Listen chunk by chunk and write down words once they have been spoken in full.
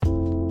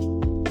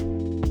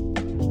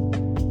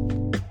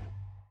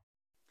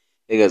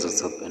Hey guys,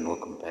 what's up, and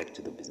welcome back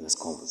to the Business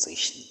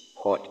Conversation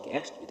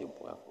podcast with your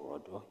boy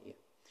Rodo here.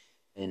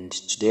 And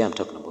today I'm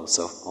talking about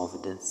self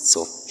confidence,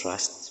 self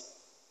trust.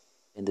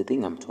 And the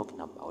thing I'm talking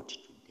about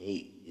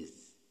today is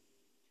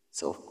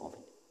self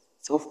confidence.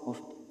 Self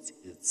confidence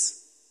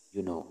is,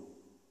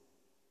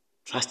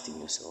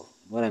 trusting yourself.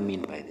 What I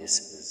mean by this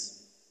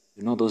is,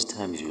 those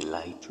times you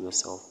lie to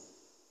yourself,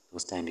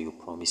 those times you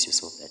promise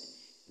yourself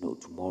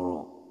that,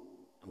 tomorrow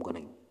I'm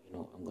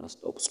gonna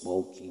stop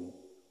smoking,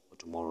 or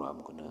tomorrow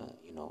I'm gonna,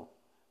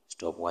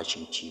 stop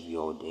watching TV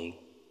all day,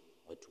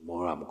 or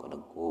tomorrow I'm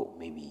gonna go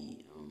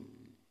maybe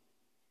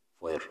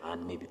for a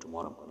run, maybe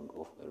tomorrow I'm gonna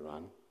go for a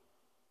run.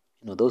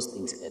 Those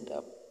things add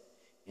up.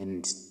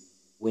 And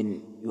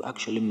when you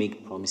actually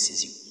make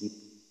promises, you keep.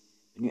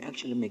 When you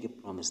actually make a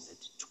promise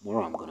that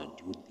tomorrow I'm gonna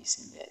do this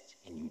and that,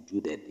 and you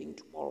do that thing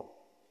tomorrow,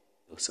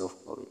 your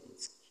self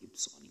confidence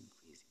keeps on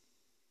increasing.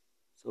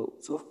 So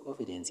self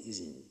confidence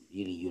isn't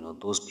really,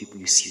 those people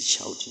you see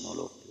shouting all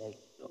over, like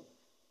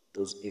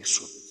those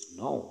extroverts.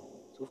 No,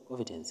 self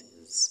confidence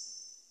is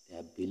the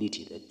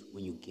ability that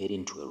when you get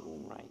into a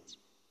room, right,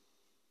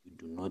 you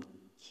do not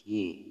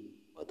care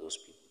what those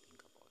people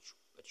think about you,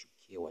 but you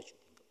care what you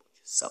think about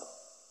yourself.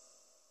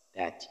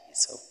 That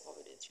is self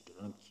confidence. You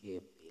do not care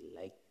if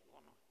they like you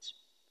or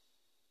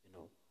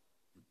not.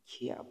 You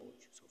care about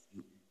yourself.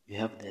 You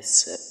have that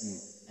certain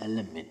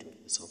element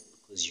of yourself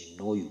because you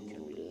know you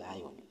can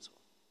rely on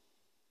yourself.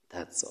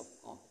 That's self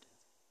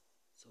confidence.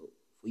 So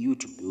for you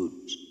to build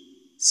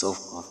self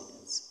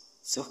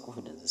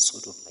confidence is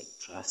sort of like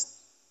trust.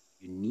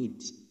 You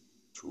need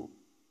to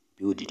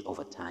build it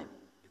over time.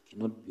 You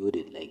cannot build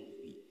it like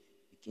you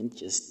can't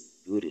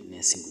just build it in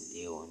a single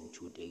day or in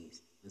 2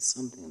 days. It's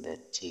something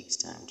that takes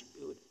time to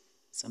build.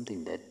 It's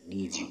something that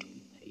needs you to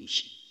be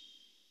patient.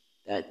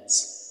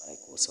 That's what I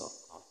call self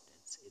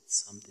confidence.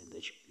 It's something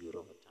that you build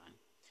over time.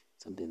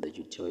 Something that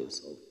you tell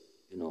yourself,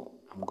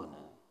 I'm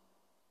gonna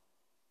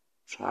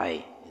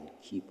try and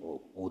keep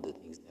all the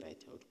things that I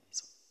tell to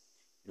myself.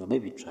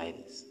 Maybe try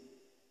this.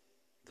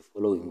 The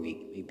following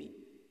week, maybe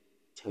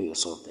tell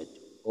yourself that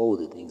all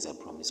the things I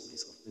promised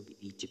myself, maybe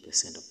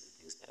 80% of the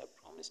things that I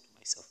promised to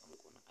myself, I'm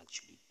going to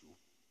actually do.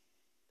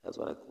 That's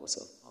what I call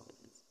self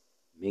confidence.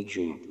 Make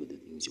sure you do the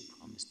things you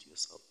promise to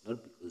yourself,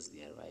 not because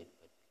they are right,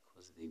 but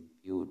because they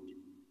build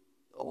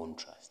your own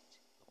trust,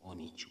 your own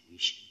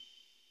intuition,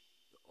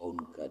 your own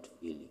gut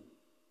feeling.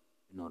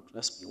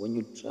 Trust me, when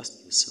you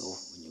trust yourself,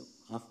 when you're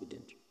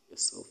confident with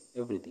yourself,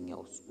 everything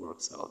else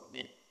works out,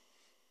 man.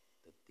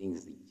 The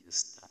things they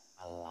just start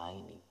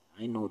aligning.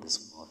 I know this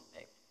for a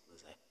fact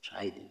because I've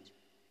tried it,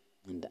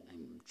 and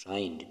I'm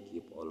trying to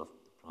keep all of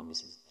the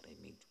promises that I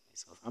make to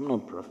myself. I'm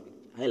not perfect.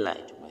 I lie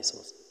to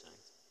myself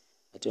sometimes.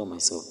 I tell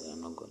myself that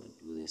I'm not gonna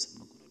do this, I'm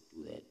not gonna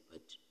do that,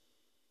 but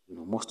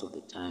most of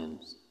the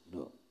times,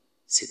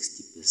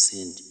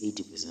 60%,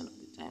 80% of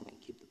the time, I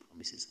keep the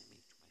promises I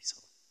make to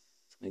myself.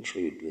 So make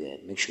sure you do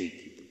that. Make sure you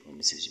keep the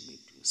promises you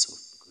make to yourself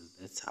because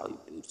that's how you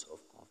build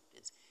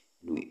self-confidence.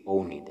 And we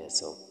all need that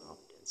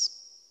self-confidence.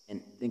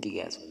 And thank you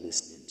guys for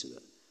listening to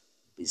the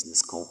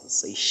Business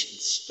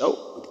Conversations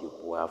show with your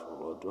boy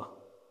Alfredo.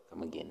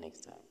 Come again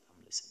next time.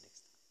 Come listen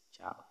next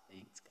time. Ciao.